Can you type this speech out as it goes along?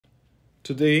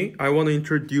Today, I want to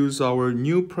introduce our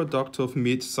new product of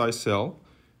mid-size cell.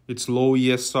 It's low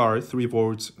ESR 3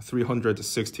 volts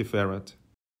 360 farad.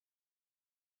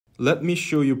 Let me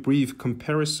show you a brief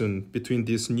comparison between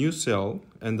this new cell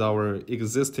and our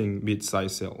existing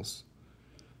mid-size cells.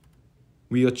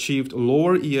 We achieved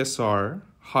lower ESR,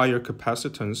 higher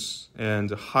capacitance,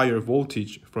 and higher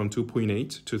voltage from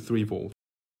 2.8 to 3 volts.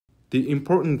 The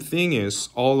important thing is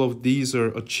all of these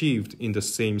are achieved in the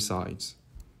same size.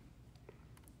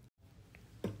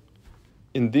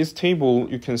 In this table,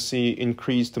 you can see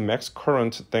increased max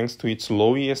current thanks to its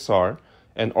low ESR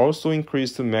and also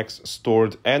increased max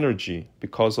stored energy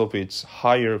because of its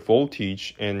higher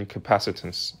voltage and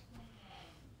capacitance.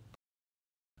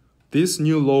 This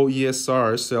new low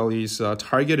ESR cell is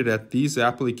targeted at these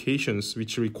applications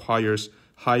which requires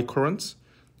high currents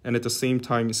and at the same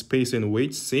time space and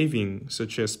weight saving,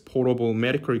 such as portable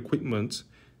medical equipment,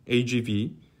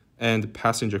 AGV, and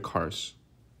passenger cars.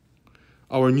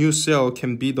 Our new cell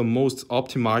can be the most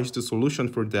optimized solution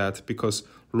for that because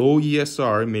low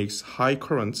ESR makes high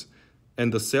current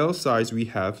and the cell size we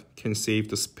have can save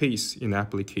the space in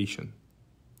application.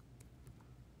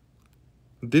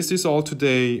 This is all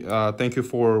today. Thank you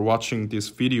for watching this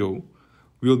video.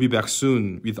 We'll be back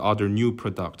soon with other new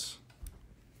products.